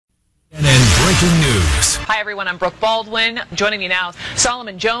Breaking news. Hi, everyone. I'm Brooke Baldwin. Joining me now,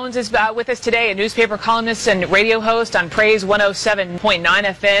 Solomon Jones is with us today, a newspaper columnist and radio host on Praise 107.9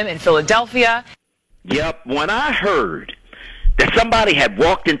 FM in Philadelphia. Yep. When I heard that somebody had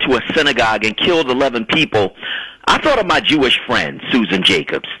walked into a synagogue and killed 11 people, I thought of my Jewish friend, Susan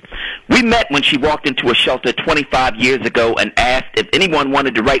Jacobs. We met when she walked into a shelter 25 years ago and asked if anyone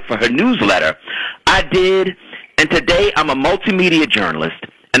wanted to write for her newsletter. I did, and today I'm a multimedia journalist,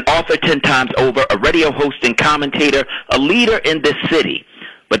 an author 10 times over, a radio host and commentator, a leader in this city.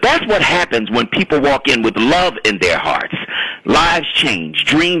 But that's what happens when people walk in with love in their hearts. Lives change,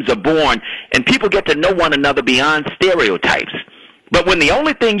 dreams are born, and people get to know one another beyond stereotypes. But when the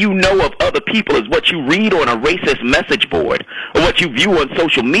only thing you know of other people is what you read on a racist message board or what you view on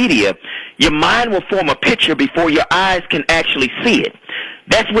social media, your mind will form a picture before your eyes can actually see it.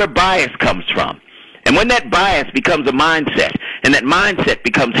 That's where bias comes from. And when that bias becomes a mindset, and that mindset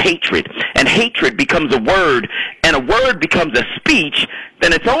becomes hatred, and hatred becomes a word, and a word becomes a speech,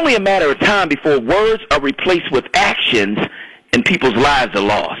 then it's only a matter of time before words are replaced with actions and people's lives are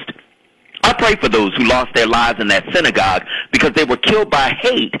lost. I pray for those who lost their lives in that synagogue because they were killed by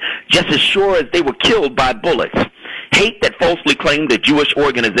hate just as sure as they were killed by bullets. Hate that falsely claimed a Jewish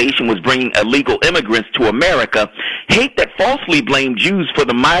organization was bringing illegal immigrants to America. Hate that falsely blamed Jews for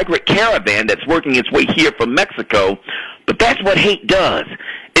the migrant caravan that's working its way here from Mexico. But that's what hate does.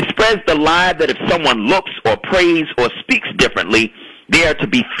 It spreads the lie that if someone looks or prays or speaks differently, they are to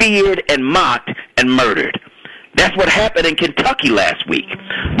be feared and mocked and murdered. That's what happened in Kentucky last week.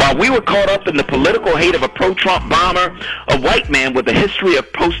 While we were caught up in the political hate of a pro-Trump bomber, a white man with a history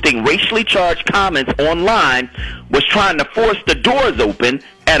of posting racially charged comments online was trying to force the doors open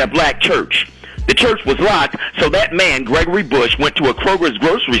at a black church. The church was locked, so that man, Gregory Bush, went to a Kroger's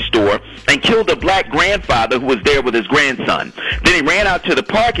grocery store and killed a black grandfather who was there with his grandson. Then he ran out to the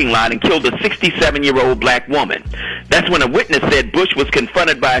parking lot and killed a 67-year-old black woman. That's when a witness said Bush was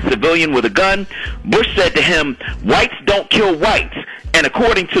confronted by a civilian with a gun. Bush said to him, "Whites don't kill whites." And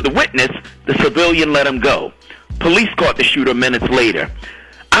according to the witness, the civilian let him go. Police caught the shooter minutes later.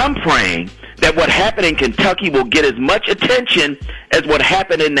 I'm praying that what happened in Kentucky will get as much attention as what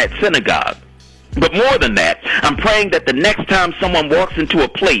happened in that synagogue. But more than that, I'm praying that the next time someone walks into a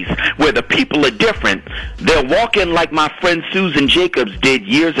place where the people are different, they'll walk in like my friend Susan Jacobs did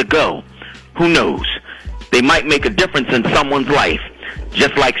years ago. Who knows? They might make a difference in someone's life,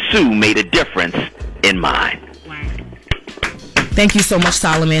 just like Sue made a difference in mine. Thank you so much,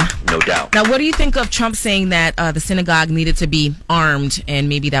 Solomon. No doubt. Now, what do you think of Trump saying that the synagogue needed to be armed and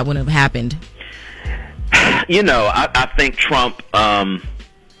maybe that wouldn't have happened? You know, I think Trump,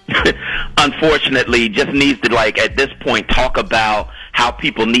 unfortunately, just needs to, at this point, talk about how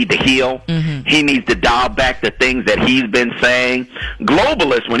people need to heal. Mm-hmm. He needs to dial back the things that he's been saying.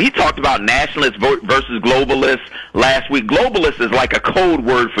 Globalists, when he talked about nationalists versus globalists last week, globalist is like a code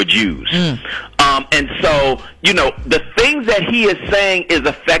word for Jews. And so, you know, the things that he is saying is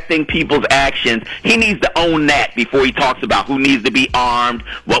affecting people's actions. He needs to own that before he talks about who needs to be armed,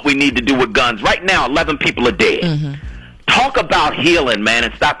 what we need to do with guns. Right now, 11 people are dead. Mm-hmm. Talk about healing, man,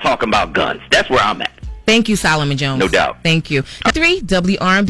 and stop talking about guns. That's where I'm at. Thank you, Solomon Jones. No doubt. Thank you. 3 WRM.